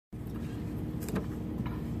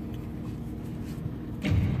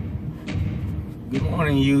Good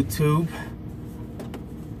morning, YouTube.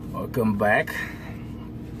 Welcome back.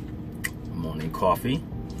 Morning coffee.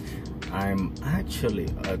 I'm actually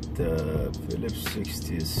at the Phillips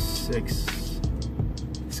 66.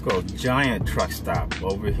 It's called Giant Truck Stop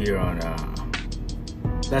over here on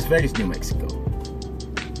Las Vegas, New Mexico.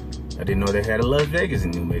 I didn't know they had a Las Vegas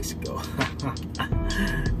in New Mexico.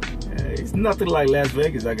 It's nothing like Las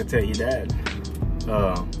Vegas, I can tell you that.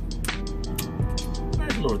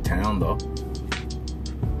 Nice little town though.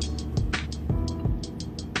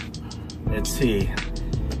 Let's see.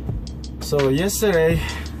 So yesterday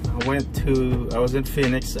I was in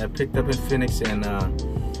Phoenix. I picked up in Phoenix and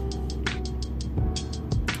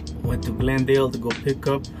went to Glendale to go pick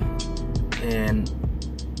up, and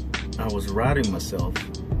I was routing myself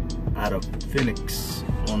out of Phoenix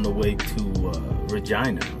on the way to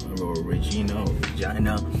Regina,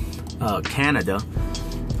 Canada.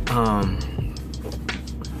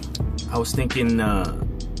 I was thinking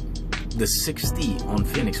the 60 on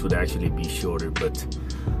Phoenix would actually be shorter, but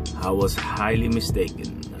I was highly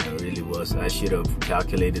mistaken. I really was. I should have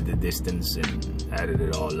calculated the distance and added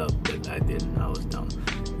it all up, but I didn't. I was dumb.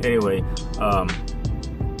 Anyway,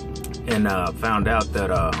 and found out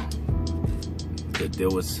that there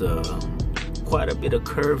was quite a bit of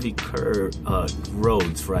curvy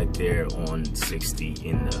roads right there on 60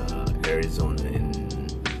 in Arizona,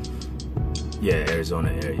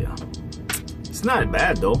 Arizona area. It's not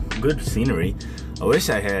bad though. Good scenery. I wish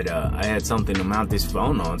I had something to mount this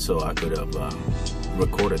phone on so I could have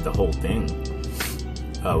recorded the whole thing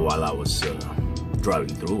while I was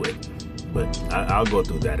driving through it. But I'll go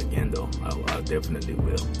through that again though. I definitely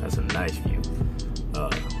will. That's a nice view. A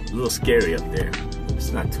little scary up there.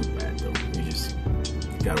 It's not too bad though. You just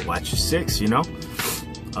gotta watch your six, you know.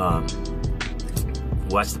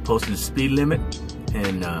 Watch the posted speed limit,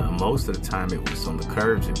 and most of the time it was on the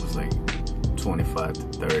curves. It was like 25 to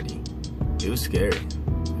 30. It was scary.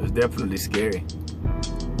 It was definitely scary.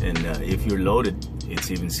 And if you're loaded,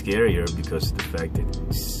 it's even scarier because of the fact that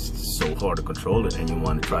it's so hard to control it, and you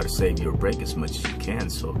want to try to save your brake as much as you can.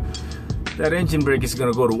 So that engine brake is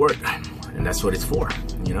gonna go to work, and that's what it's for,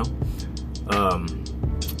 you know.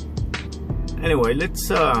 Anyway, let's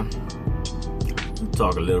talk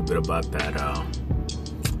a little bit about that,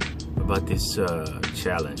 about this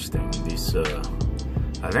challenge thing. This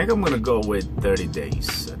I think I'm gonna go with 30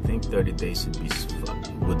 days. I think 30 days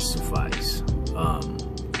would suffice.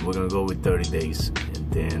 We're gonna go with 30 days,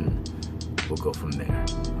 and then we'll go from there.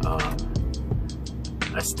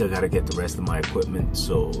 I still gotta get the rest of my equipment,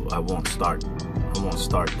 so I won't start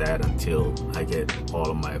that until I get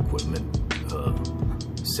all of my equipment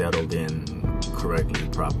settled in correctly,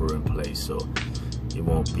 proper in place. So it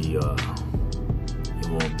won't be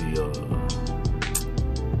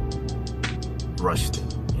rushed in,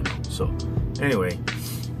 you know. So anyway,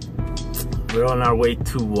 we're on our way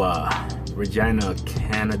to Regina,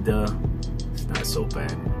 Canada. It's not so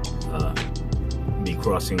bad. Be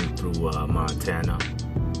crossing through Montana.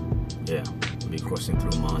 Yeah, be crossing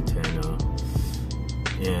through Montana,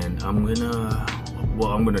 and I'm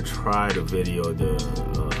gonna try to video the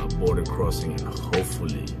border crossing, and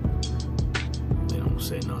hopefully they don't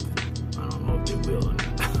say nothing. I don't know if they will or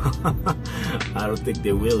not. I don't think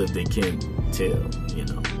they will if they can't tell, you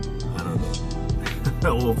know. I don't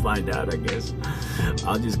know. We'll find out, I guess.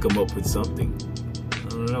 I'll just come up with something. I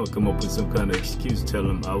don't know, come up with some kind of excuse. Tell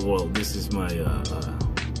them, well, this is my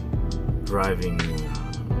driving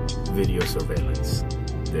video surveillance.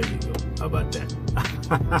 There you go. How about that?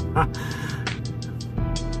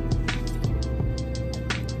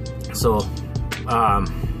 So, I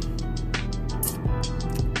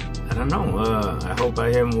don't know. I hope I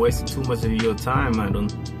haven't wasted too much of your time. I'm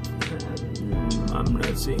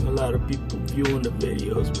not seeing a lot of people viewing the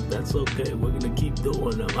videos, but that's okay. We're gonna keep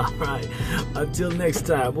doing them. All right. Until next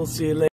time, we'll see you later.